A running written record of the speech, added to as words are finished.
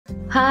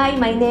Hi,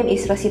 my name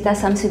is Rosita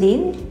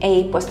Samsudin,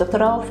 a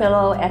postdoctoral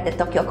fellow at the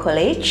Tokyo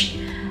College.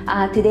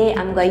 Today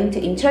I'm going to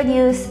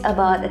introduce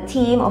about a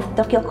theme of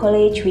Tokyo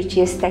College, which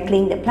is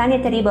tackling the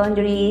planetary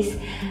boundaries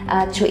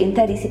through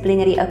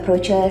interdisciplinary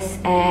approaches,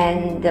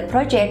 and the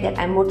project that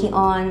I'm working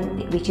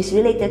on, which is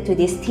related to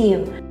this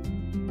theme.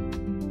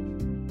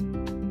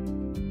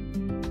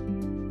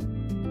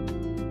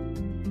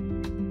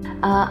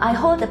 I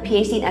hold a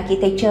PhD in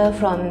architecture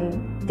from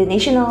the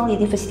National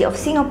University of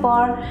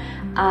Singapore.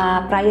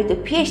 Prior to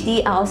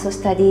PhD, I also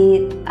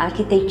studied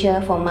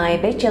architecture for my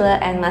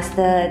bachelor and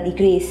master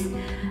degrees.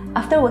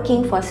 After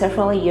working for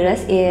several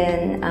years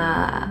in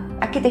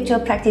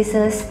architectural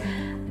practices,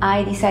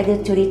 I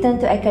decided to return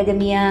to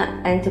academia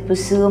and to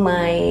pursue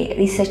my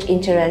research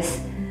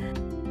interests.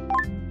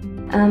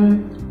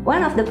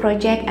 One of the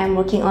projects I'm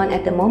working on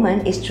at the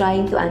moment is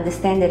trying to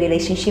understand the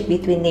relationship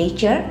between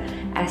nature,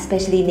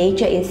 especially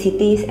nature in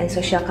cities and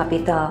social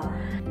capital.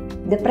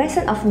 The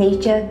presence of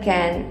nature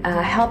can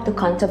help to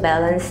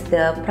counterbalance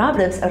the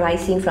problems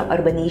arising from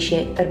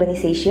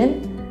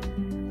urbanization.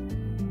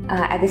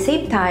 At the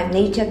same time,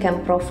 nature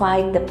can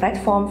provide the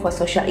platform for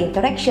social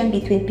interaction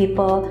between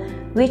people,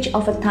 which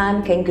over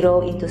time can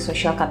grow into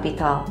social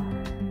capital.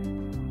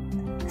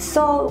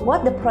 So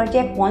what the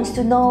project wants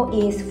to know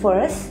is,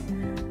 first,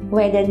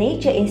 whether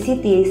nature in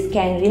cities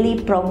can really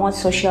promote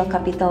social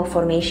capital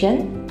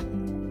formation.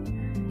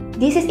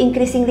 This is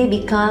increasingly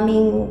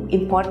becoming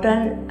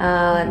important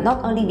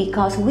not only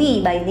because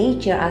we by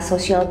nature are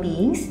social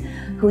beings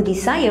who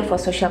desire for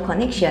social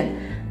connection,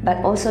 but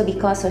also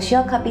because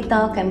social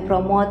capital can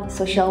promote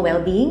social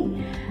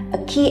well-being, a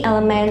key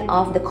element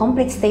of the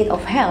complete state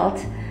of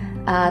health,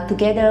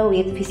 together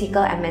with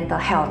physical and mental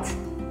health.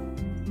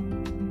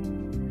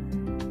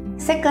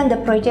 Second, the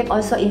project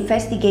also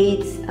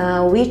investigates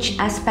which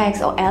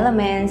aspects or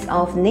elements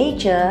of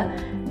nature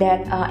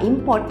that are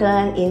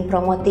important in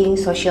promoting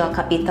social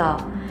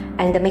capital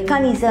and the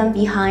mechanism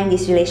behind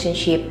this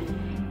relationship.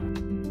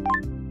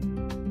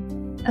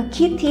 A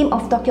key theme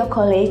of Tokyo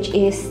College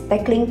is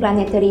tackling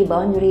planetary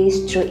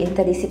boundaries through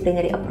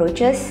interdisciplinary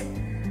approaches.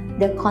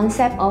 The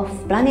concept of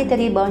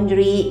planetary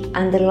boundary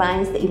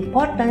underlines the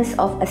importance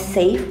of a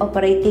safe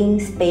operating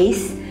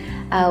space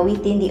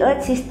within the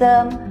Earth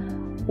system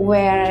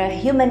where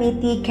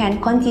humanity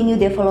can continue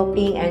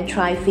developing and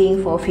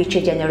thriving for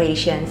future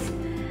generations.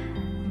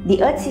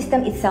 The Earth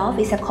system itself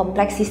is a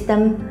complex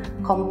system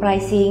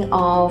comprising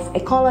of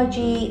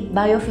ecology,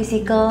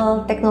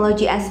 biophysical,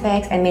 technology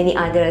aspects, and many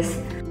others.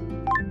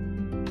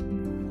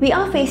 We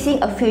are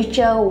facing a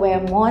future where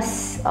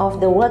most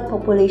of the world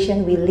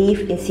population will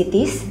live in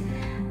cities,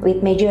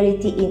 with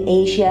majority in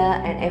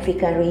Asia and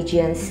African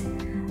regions.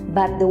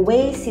 But the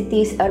way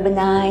cities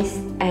urbanize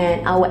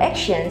and our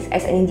actions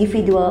as an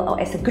individual or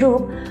as a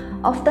group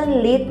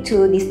often lead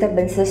to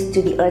disturbances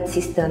to the Earth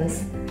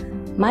systems.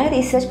 My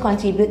research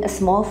contributes a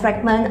small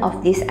fragment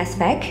of this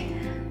aspect,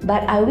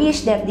 but I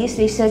wish that this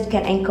research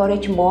can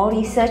encourage more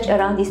research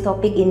around this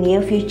topic in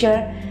near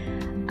future.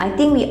 I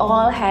think we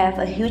all have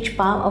a huge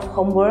pile of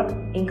homework,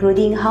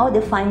 including how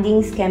the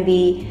findings can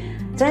be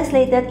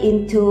translated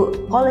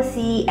into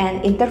policy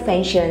and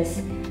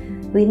interventions.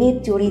 We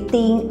need to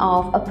rethink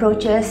of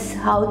approaches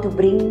how to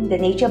bring the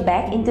nature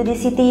back into the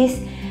cities,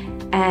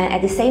 and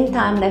at the same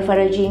time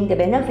leveraging the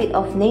benefit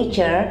of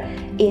nature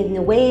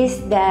in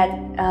ways that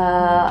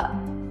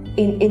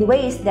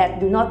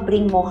do not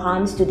bring more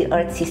harms to the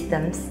Earth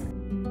systems.